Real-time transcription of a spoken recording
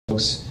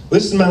folks.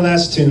 This is my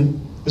last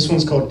tune. This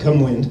one's called Come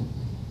Wind.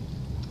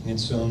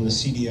 It's on the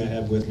CD I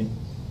have with me.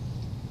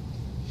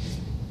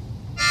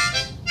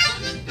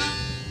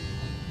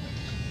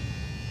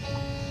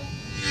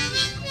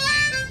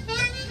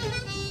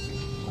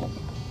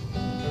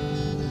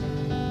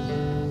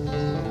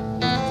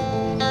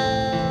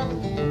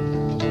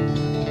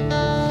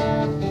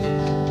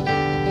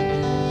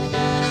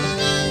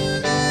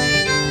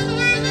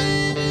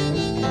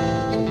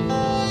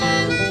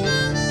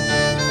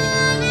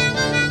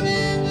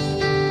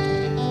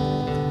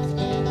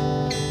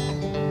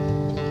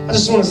 I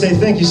just want to say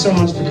thank you so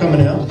much for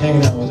coming out,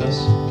 hanging out with us.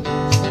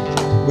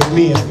 With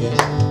me, I guess.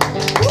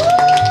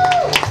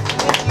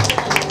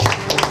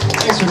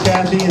 Thanks for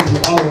Kathy and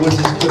all the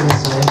Woodsy's putting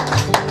this on.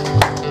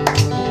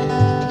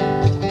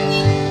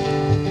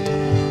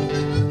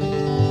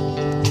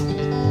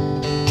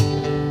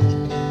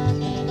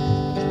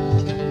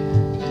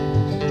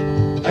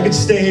 I could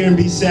stay here and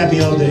be sappy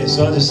all day,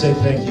 so I'll just say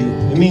thank you.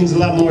 It means a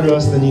lot more to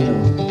us than you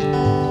know.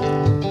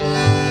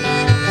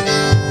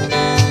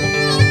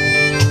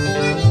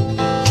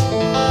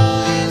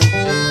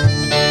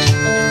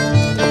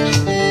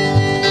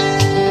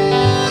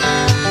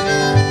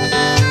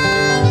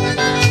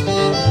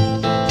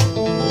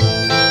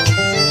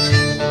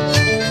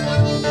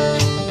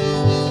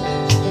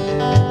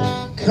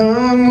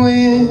 Come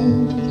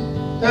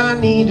when I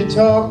need to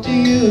talk to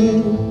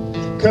you.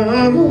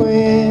 Come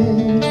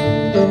when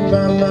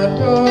by my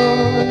door.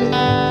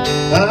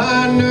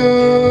 I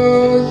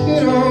know you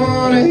don't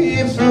want to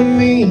hear from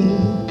me.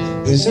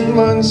 Listen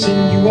once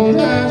and you won't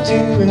have to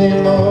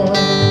anymore.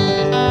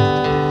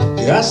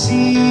 Yeah, I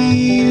see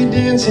you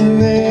dancing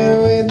there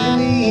with the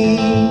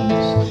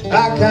leaves.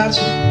 I got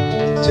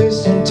you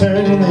twisting and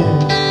turning there.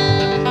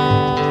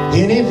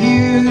 And if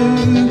you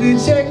could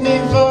take me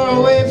far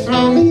away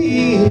from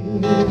here,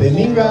 let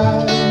me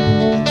ride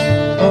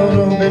on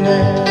open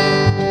air.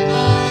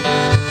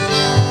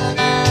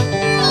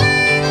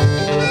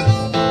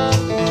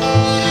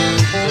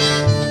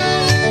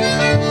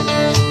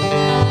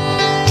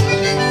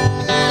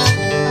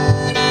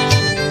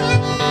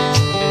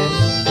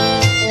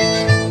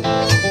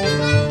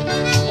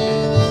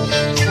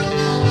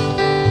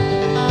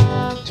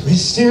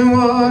 Twisting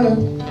water,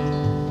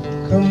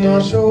 come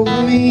wash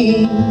over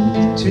me.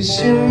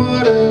 Twisting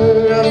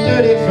water, I'm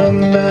dirty from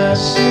my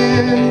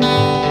sin.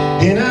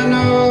 And I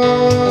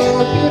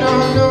know you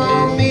don't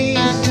know me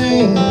a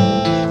thing.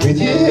 With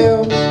your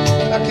help,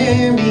 I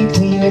can be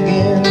clean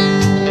again.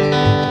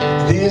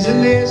 There's a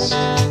list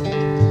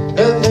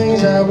of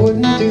things I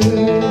wouldn't do,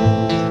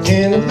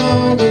 and a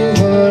longer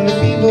one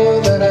of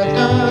people that I've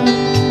done.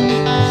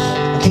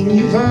 Can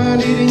you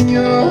find it in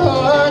your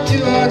heart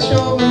to watch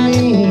over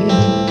me?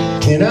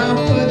 And I'll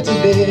put to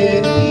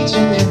bed each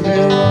and every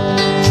one.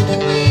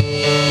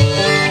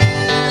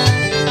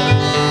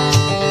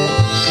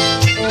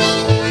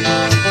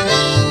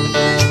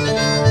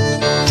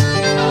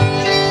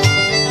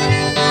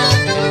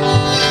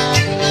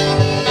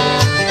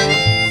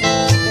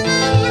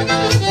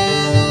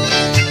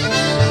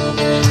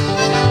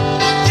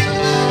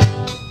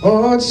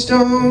 Old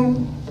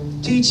stone,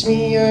 teach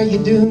me how you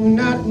do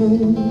not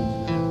move.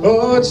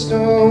 Old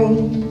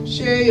stone,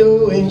 share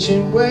your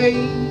ancient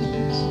ways.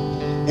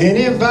 And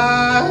if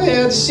I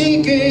had the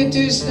secret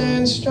to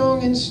stand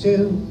strong and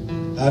still,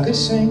 I could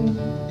sing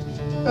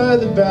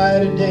of the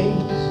brighter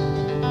days.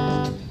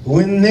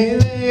 When they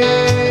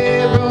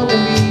lay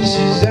broken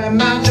pieces at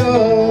my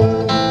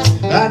door,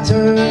 I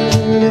turn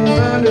and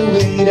find a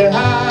way to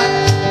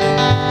hide.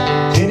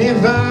 And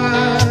if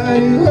I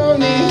knew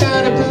only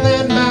how to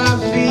plant my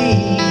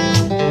feet,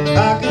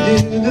 I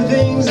could do the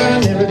things I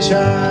never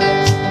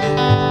tried.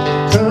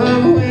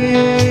 Come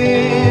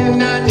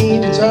when I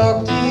need to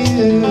talk to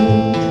you.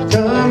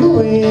 Come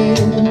when,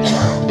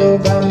 go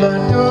by my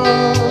door.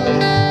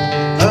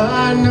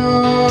 I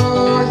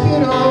know you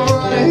don't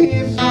want to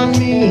hear from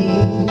me.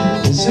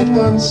 Listen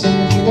once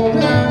and you won't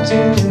have to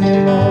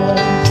anymore.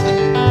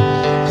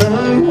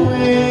 Come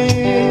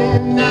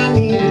when I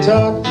need to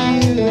talk to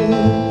you.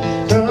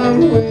 Come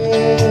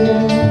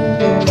when,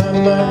 go by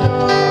my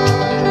door.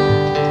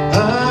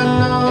 I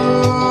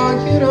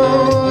know you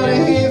don't want to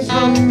hear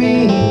from me.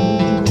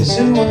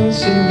 Listen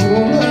once and you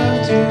won't have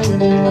to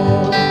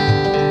anymore.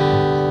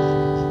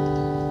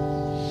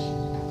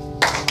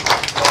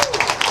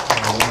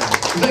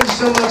 Thank you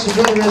so much.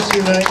 Enjoy the rest of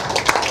your night.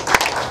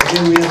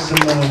 Again, we have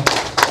some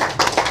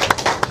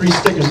free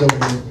stickers over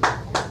here.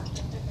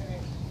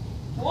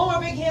 One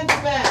more big hand to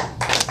Matt.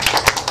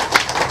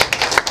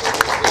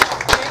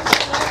 Thanks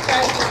so much,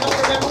 guys. Just don't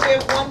remember, we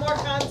have one more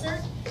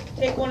concert.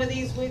 Take one of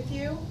these with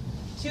you.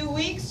 2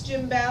 weeks,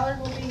 Jim Ballard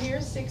will be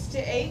here, 6 to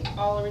 8.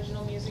 All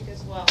original music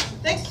as well.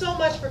 Thanks so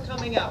much for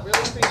coming out. Really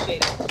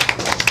appreciate it.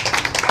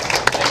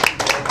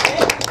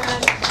 Thank you,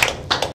 friends.